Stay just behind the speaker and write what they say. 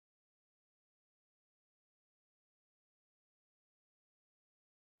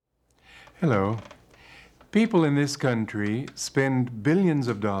Hello. People in this country spend billions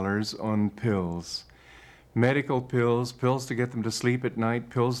of dollars on pills. Medical pills, pills to get them to sleep at night,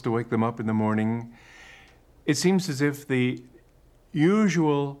 pills to wake them up in the morning. It seems as if the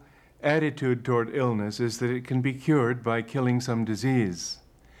usual attitude toward illness is that it can be cured by killing some disease.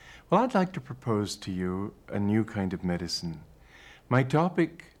 Well, I'd like to propose to you a new kind of medicine. My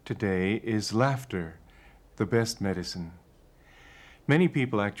topic today is laughter, the best medicine. Many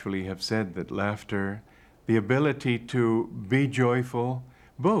people actually have said that laughter, the ability to be joyful,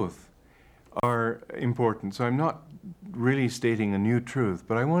 both are important. So I'm not really stating a new truth,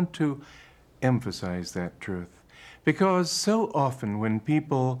 but I want to emphasize that truth. Because so often when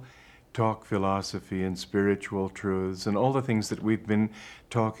people talk philosophy and spiritual truths and all the things that we've been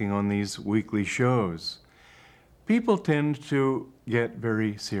talking on these weekly shows, people tend to get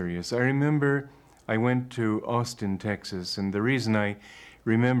very serious. I remember I went to Austin, Texas, and the reason I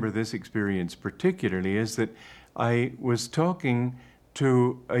remember this experience particularly is that I was talking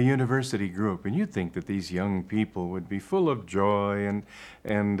to a university group, and you'd think that these young people would be full of joy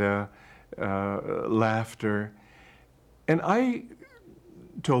and laughter. And I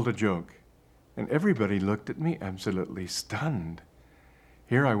told a joke, and everybody looked at me absolutely stunned.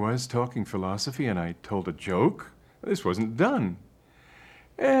 Here I was talking philosophy, and I told a joke. This wasn't done.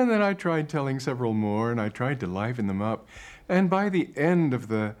 And then I tried telling several more, and I tried to liven them up. And by the end of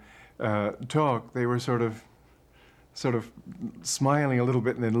the talk, they were sort of smiling a little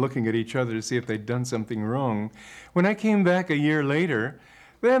bit and then looking at each other to see if they'd done something wrong. When I came back a year later,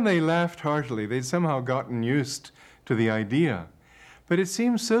 then they laughed heartily. They'd somehow gotten used to the idea. But it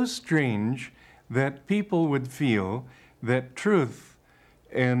seems so strange that people would feel that truth,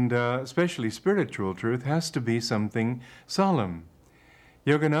 and especially spiritual truth, has to be something solemn.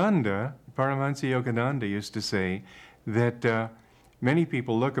 Yogananda, Paramahansa Yogananda used to say that many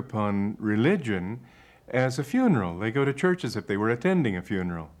people look upon religion as a funeral. They go to church as if they were attending a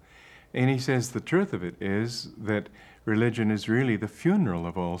funeral. And he says the truth of it is that religion is really the funeral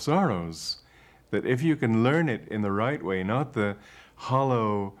of all sorrows. That if you can learn it in the right way, not the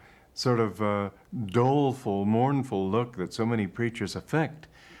hollow, sort of doleful, mournful look that so many preachers affect,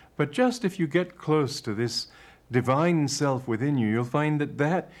 but just if you get close to this divine self within you, you'll find that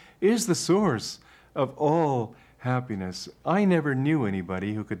that is the source of all happiness. I never knew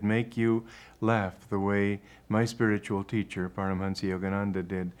anybody who could make you laugh the way my spiritual teacher, Paramahansa Yogananda,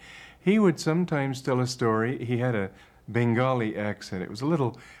 did. He would sometimes tell a story. He had a Bengali accent. It was a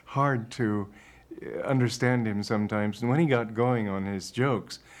little hard to understand him sometimes, and when he got going on his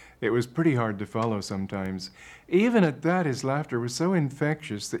jokes, it was pretty hard to follow sometimes. Even at that, his laughter was so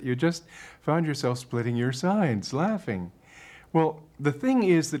infectious that you just found yourself splitting your sides, laughing. Well, the thing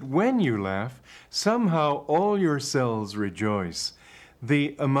is that when you laugh, somehow all your cells rejoice.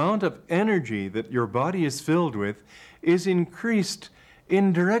 The amount of energy that your body is filled with is increased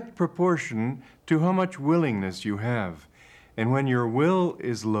in direct proportion to how much willingness you have. And when your will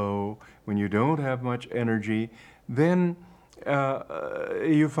is low, when you don't have much energy, then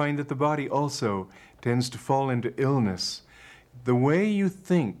you find that the body also tends to fall into illness. The way you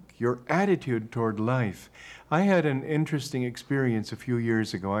think, your attitude toward life. I had an interesting experience a few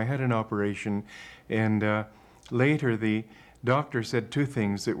years ago. I had an operation, and later the doctor said two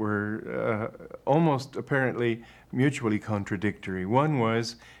things that were almost apparently mutually contradictory. One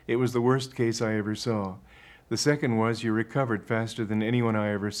was, it was the worst case I ever saw. The second was, you recovered faster than anyone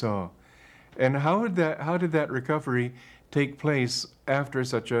I ever saw. And how did that recovery take place after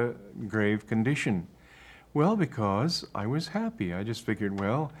such a grave condition? Well, because I was happy. I just figured,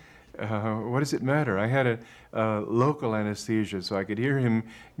 well, what does it matter? I had a local anesthesia, so I could hear him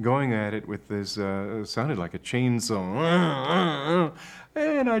going at it with this, sounded like a chainsaw.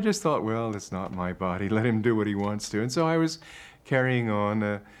 And I just thought, well, it's not my body. Let him do what he wants to. And so I was carrying on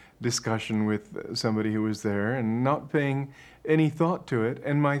a discussion with somebody who was there and not paying any thought to it.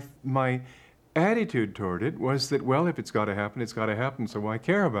 And my attitude toward it was that, well, if it's got to happen, it's got to happen, so why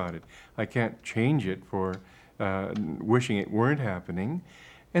care about it? I can't change it for wishing it weren't happening.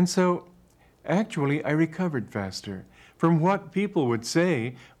 And so, actually, I recovered faster from what people would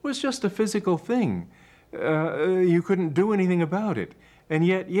say was just a physical thing. You couldn't do anything about it. And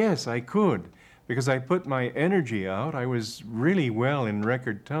yet, yes, I could, because I put my energy out. I was really well in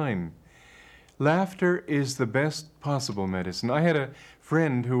record time. Laughter is the best possible medicine. I had a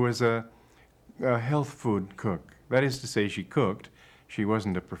friend who was a health food cook. That is to say, she cooked. She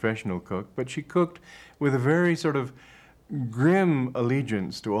wasn't a professional cook, but she cooked with a very sort of grim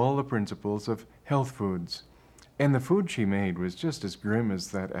allegiance to all the principles of health foods. And the food she made was just as grim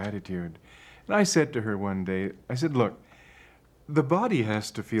as that attitude. And I said to her one day, I said, look, the body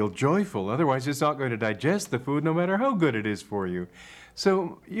has to feel joyful, otherwise it's not going to digest the food no matter how good it is for you.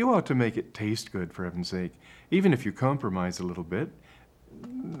 So you ought to make it taste good, for heaven's sake, even if you compromise a little bit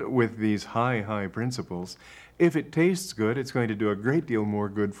with these high principles. If it tastes good, it's going to do a great deal more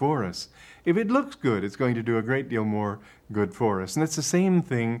good for us. If it looks good, it's going to do a great deal more good for us. And it's the same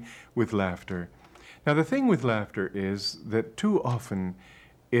thing with laughter. Now, the thing with laughter is that too often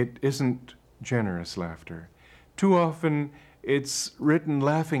it isn't generous laughter. Too often it's written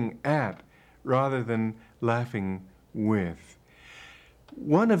laughing at rather than laughing with.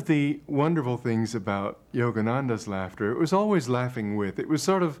 One of the wonderful things about Yogananda's laughter, it was always laughing with. It was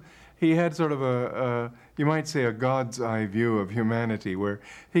sort of, he had sort of you might say, a God's eye view of humanity, where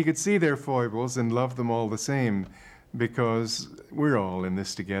he could see their foibles and love them all the same, because we're all in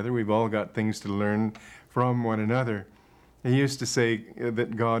this together. We've all got things to learn from one another. He used to say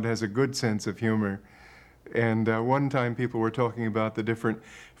that God has a good sense of humor. And one time people were talking about the different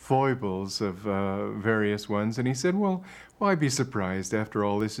foibles of various ones, and he said, well, why be surprised? After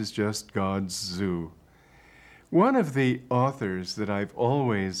all, this is just God's zoo. One of the authors that I've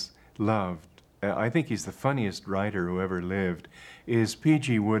always loved, I think he's the funniest writer who ever lived, is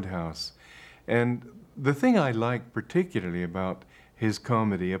P.G. Wodehouse. And the thing I like particularly about his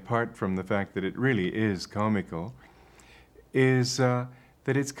comedy, apart from the fact that it really is comical, is that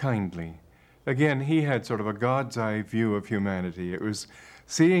it's kindly. Again, he had sort of a God's eye view of humanity. It was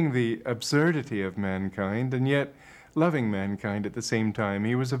seeing the absurdity of mankind and yet loving mankind at the same time.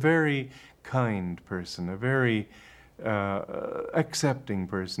 He was a very kind person, a very accepting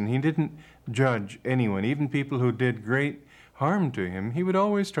person. He didn't judge anyone, even people who did great harm to him. He would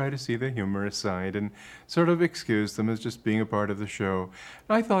always try to see the humorous side and sort of excuse them as just being a part of the show.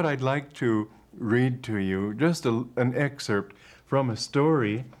 I thought I'd like to read to you just an excerpt from a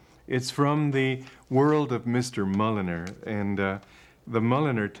story. It's from the world of Mr. Mulliner, and the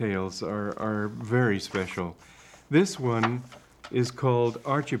Mulliner tales are very special. This one is called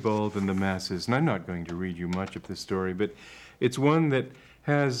Archibald and the Masses, and I'm not going to read you much of this story, but it's one that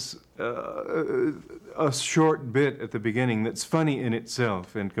has a short bit at the beginning that's funny in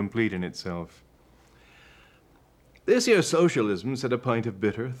itself and complete in itself. "This here socialism," said a pint of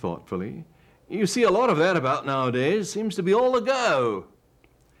bitter thoughtfully. "You see a lot of that about nowadays. Seems to be all the go."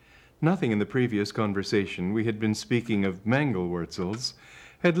 Nothing in the previous conversation, we had been speaking of Mangelwurzels,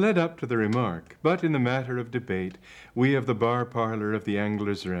 had led up to the remark, but in the matter of debate, we of the bar parlor of the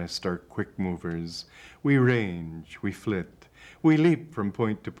Angler's Rest are quick movers. We range, we flit, we leap from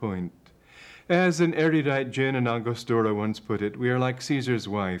point to point. As an erudite Gin and Angostura once put it, we are like Caesar's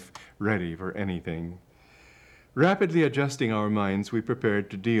wife, ready for anything. Rapidly adjusting our minds, we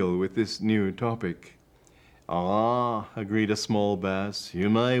prepared to deal with this new topic. "Ah," agreed a small bass, "you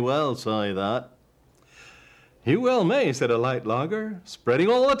may well say that." "You well may," said a light lager. "Spreading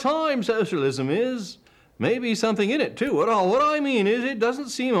all the time, socialism is. Maybe something in it, too. What I mean is, it doesn't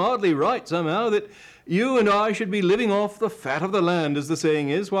seem hardly right, somehow, that you and I should be living off the fat of the land, as the saying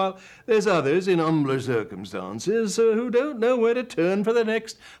is, while there's others in humbler circumstances who don't know where to turn for the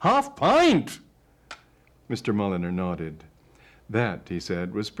next half-pint." Mr. Mulliner nodded. That, he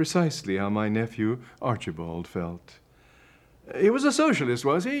said, was precisely how my nephew Archibald felt. "He was a socialist,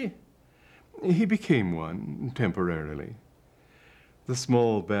 was he?" "He became one, temporarily." The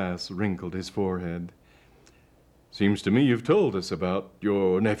small bass wrinkled his forehead. "Seems to me you've told us about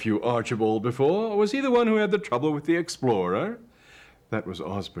your nephew Archibald before. Was he the one who had the trouble with the Explorer?" That was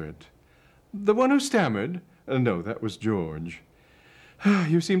Osbert. "The one who stammered?" No, that was George.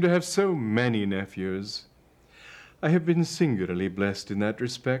 "You seem to have so many nephews." "I have been singularly blessed in that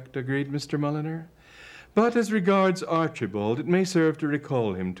respect," agreed Mr. Mulliner. "But as regards Archibald, it may serve to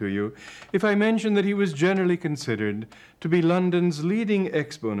recall him to you if I mention that he was generally considered to be London's leading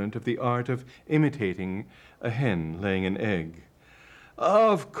exponent of the art of imitating a hen laying an egg."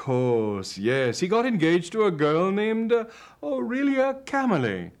 "Of course, yes. He got engaged to a girl named Aurelia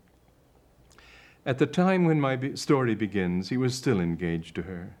Camerley." At the time when my story begins, he was still engaged to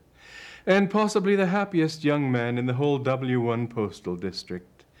her, and possibly the happiest young man in the whole W1 postal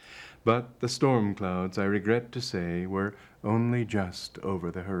district. But the storm clouds, I regret to say, were only just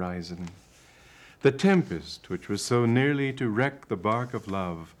over the horizon. The tempest, which was so nearly to wreck the bark of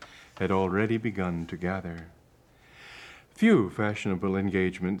love, had already begun to gather. "Few fashionable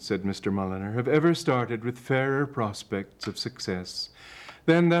engagements," said Mr. Mulliner, "have ever started with fairer prospects of success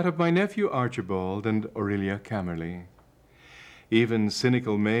than that of my nephew Archibald and Aurelia Camerley." Even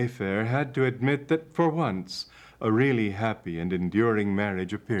cynical Mayfair had to admit that for once a really happy and enduring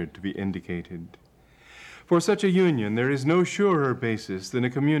marriage appeared to be indicated. For such a union there is no surer basis than a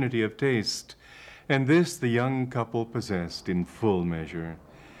community of taste, and this the young couple possessed in full measure.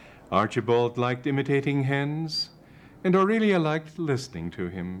 Archibald liked imitating hens, and Aurelia liked listening to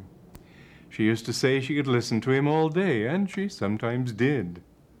him. She used to say she could listen to him all day, and she sometimes did.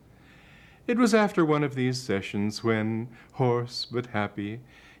 It was after one of these sessions when, hoarse but happy,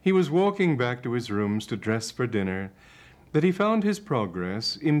 he was walking back to his rooms to dress for dinner, that he found his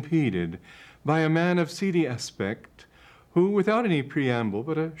progress impeded by a man of seedy aspect who, without any preamble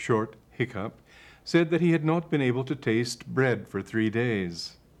but a short hiccup, said that he had not been able to taste bread for 3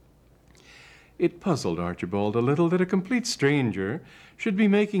 days. It puzzled Archibald a little that a complete stranger should be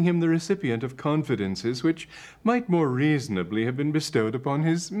making him the recipient of confidences which might more reasonably have been bestowed upon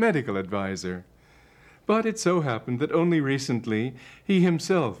his medical adviser. But it so happened that only recently he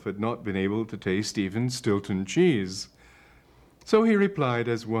himself had not been able to taste even Stilton cheese. So he replied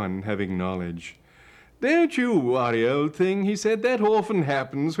as one having knowledge. "Don't you worry, old thing," he said. "That often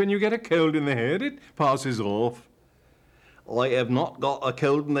happens when you get a cold in the head. It passes off." "I have not got a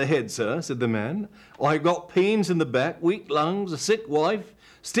cold in the head, sir," said the man. "I've got pains in the back, weak lungs, a sick wife,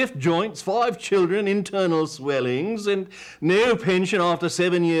 stiff joints, 5 children, internal swellings, and no pension after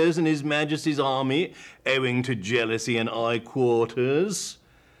 7 years in His Majesty's Army, owing to jealousy and high quarters.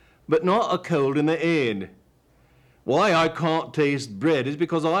 But not a cold in the head. Why I can't taste bread is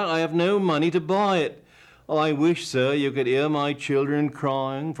because I have no money to buy it. I wish, sir, you could hear my children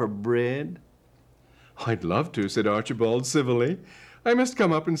crying for bread." "I'd love to," said Archibald civilly. "I must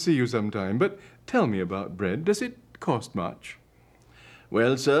come up and see you sometime. But tell me about bread. Does it cost much?"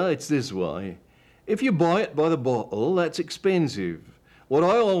 "Well, sir, it's this way. If you buy it by the bottle, that's expensive. What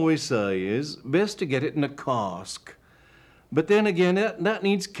I always say is, best to get it in a cask. But then again, that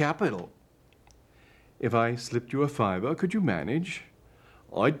needs capital." "If I slipped you a fiver, could you manage?"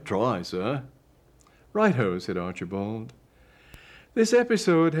 "I'd try, sir." "Right-ho," said Archibald. This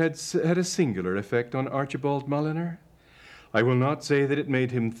episode had a singular effect on Archibald Mulliner. I will not say that it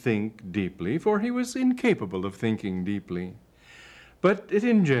made him think deeply, for he was incapable of thinking deeply. But it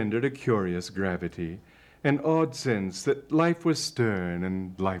engendered a curious gravity, an odd sense that life was stern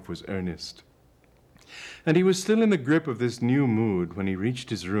and life was earnest. And he was still in the grip of this new mood when he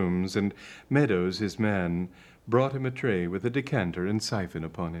reached his rooms, and Meadows, his man, brought him a tray with a decanter and siphon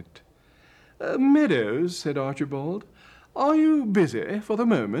upon it. "Meadows," said Archibald, "are you busy for the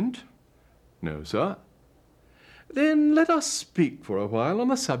moment?" "No, sir." "Then let us speak for a while on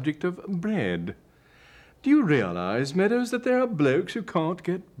the subject of bread. Do you realize, Meadows, that there are blokes who can't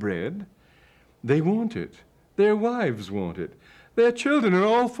get bread? They want it. Their wives want it. Their children are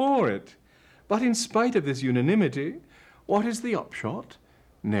all for it. But in spite of this unanimity, what is the upshot?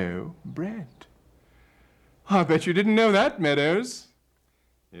 No bread." "I bet you didn't know that, Meadows."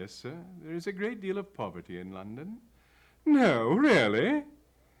 "Yes, sir. There is a great deal of poverty in London." "No, really?"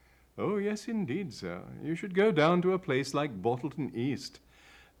 "Oh, yes, indeed, sir. You should go down to a place like Bottleton East.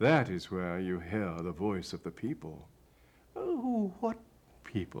 That is where you hear the voice of the people." "Oh, what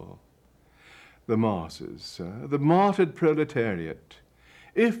people?" "The masses, sir. The martyred proletariat.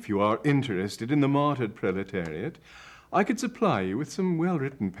 If you are interested in the martyred proletariat, I could supply you with some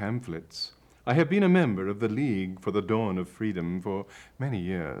well-written pamphlets. I have been a member of the League for the Dawn of Freedom for many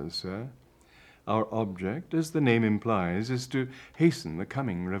years, sir. Our object, as the name implies, is to hasten the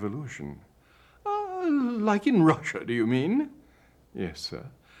coming revolution." "Like in Russia, do you mean?" "Yes, sir."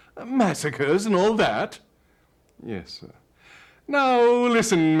 "Massacres and all that?" "Yes, sir." "Now,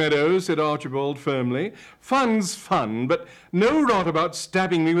 listen, Meadows," said Archibald firmly. "Fun's fun, but no rot about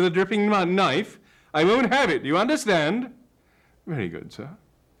stabbing me with a dripping knife. I won't have it, you understand?" "Very good, sir."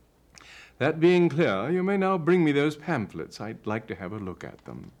 "That being clear, you may now bring me those pamphlets. I'd like to have a look at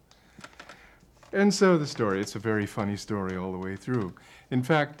them." And so the story. It's a very funny story all the way through. In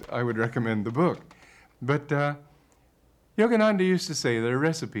fact, I would recommend the book. But Yogananda used to say that a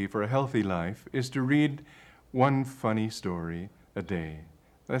recipe for a healthy life is to read one funny story a day.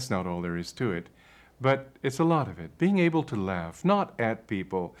 That's not all there is to it, but it's a lot of it. Being able to laugh, not at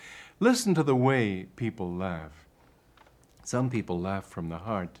people. Listen to the way people laugh. Some people laugh from the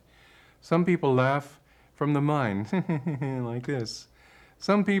heart. Some people laugh from the mind, like this.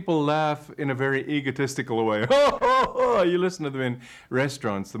 Some people laugh in a very egotistical way. Ho, ho, ho! You listen to them in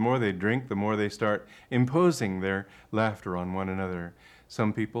restaurants. The more they drink, the more they start imposing their laughter on one another.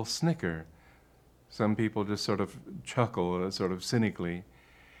 Some people snicker. Some people just sort of chuckle, sort of cynically.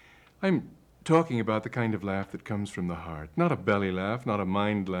 I'm talking about the kind of laugh that comes from the heart. Not a belly laugh, not a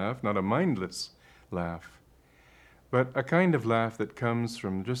mind laugh, not a mindless laugh, but a kind of laugh that comes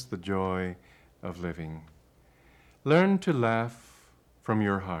from just the joy of living. Learn to laugh from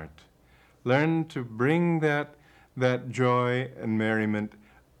your heart. Learn to bring that joy and merriment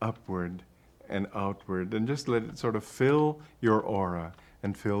upward and outward, and just let it sort of fill your aura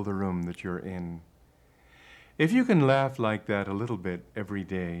and fill the room that you're in. If you can laugh like that a little bit every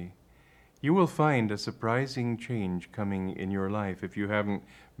day, you will find a surprising change coming in your life if you haven't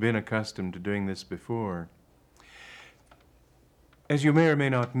been accustomed to doing this before. As you may or may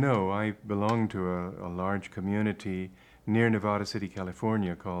not know, I belong to a large community near Nevada City,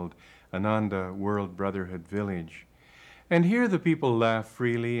 California called Ananda World Brotherhood Village. And here the people laugh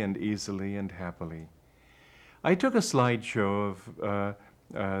freely and easily and happily. I took a slideshow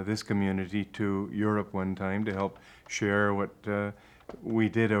of this community to Europe one time to help share what we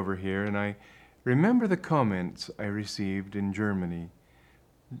did over here, and I remember the comments I received in Germany.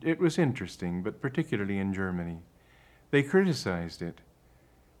 It was interesting, but particularly in Germany. They criticized it.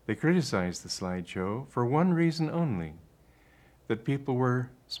 They criticized the slideshow for one reason only, that people were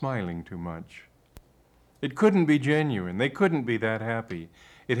smiling too much. It couldn't be genuine. They couldn't be that happy.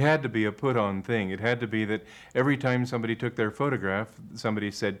 It had to be a put-on thing. It had to be that every time somebody took their photograph,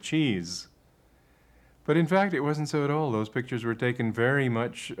 somebody said cheese. But in fact, it wasn't so at all. Those pictures were taken very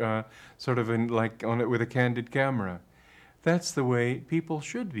much sort of like on it with a candid camera. That's the way people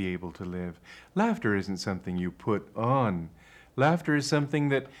should be able to live. Laughter isn't something you put on. Laughter is something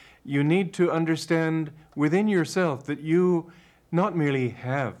that you need to understand within yourself, that you not merely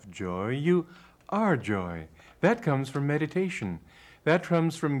have joy, you are joy. That comes from meditation. That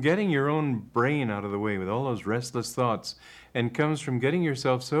comes from getting your own brain out of the way with all those restless thoughts, and comes from getting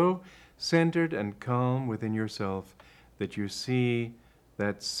yourself so centered and calm within yourself that you see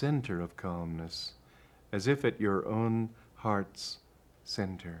that center of calmness as if at your own heart's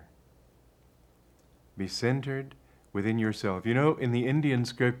center. Be centered within yourself. You know, in the Indian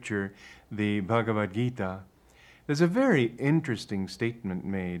scripture, the Bhagavad Gita, there's a very interesting statement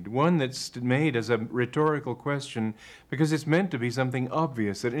made, one that's made as a rhetorical question because it's meant to be something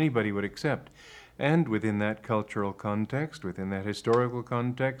obvious that anybody would accept. And within that cultural context, within that historical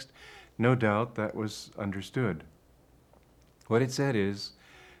context, no doubt that was understood. What it said is,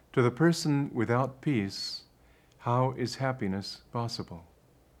 to the person without peace, how is happiness possible?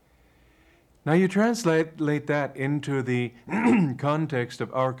 Now you translate that into the context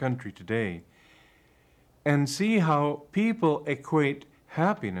of our country today, and see how people equate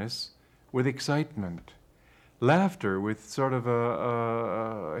happiness with excitement, laughter with sort of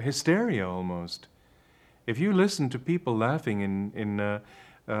a hysteria almost. If you listen to people laughing in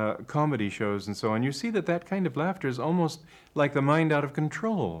comedy shows and so on, you see that that kind of laughter is almost like the mind out of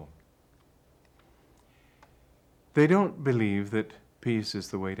control. They don't believe that peace is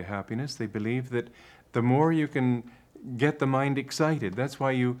the way to happiness. They believe that the more you can get the mind excited, that's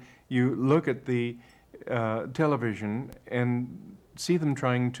why you look at the television and see them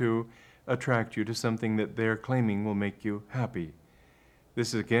trying to attract you to something that they're claiming will make you happy.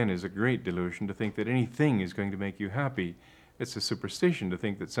 This, again, is a great delusion to think that anything is going to make you happy. It's a superstition to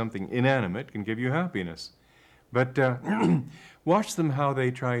think that something inanimate can give you happiness. But watch them how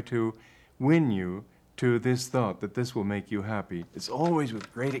they try to win you to this thought that this will make you happy. It's always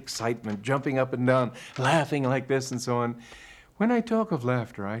with great excitement, jumping up and down, laughing like this and so on. When I talk of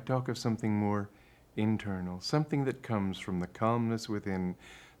laughter, I talk of something more internal, something that comes from the calmness within,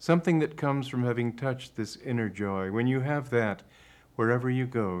 something that comes from having touched this inner joy. When you have that, wherever you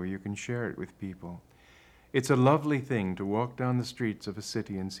go, you can share it with people. It's a lovely thing to walk down the streets of a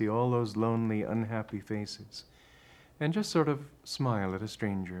city and see all those lonely, unhappy faces, and just sort of smile at a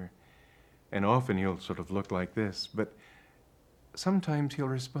stranger. And often he'll sort of look like this, but sometimes he'll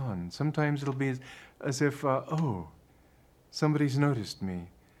respond. Sometimes it'll be as if, oh, somebody's noticed me.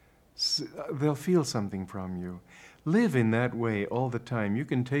 They'll feel something from you. Live in that way all the time. You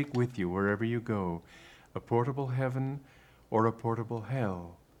can take with you wherever you go a portable heaven or a portable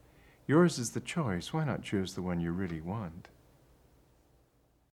hell. Yours is the choice. Why not choose the one you really want?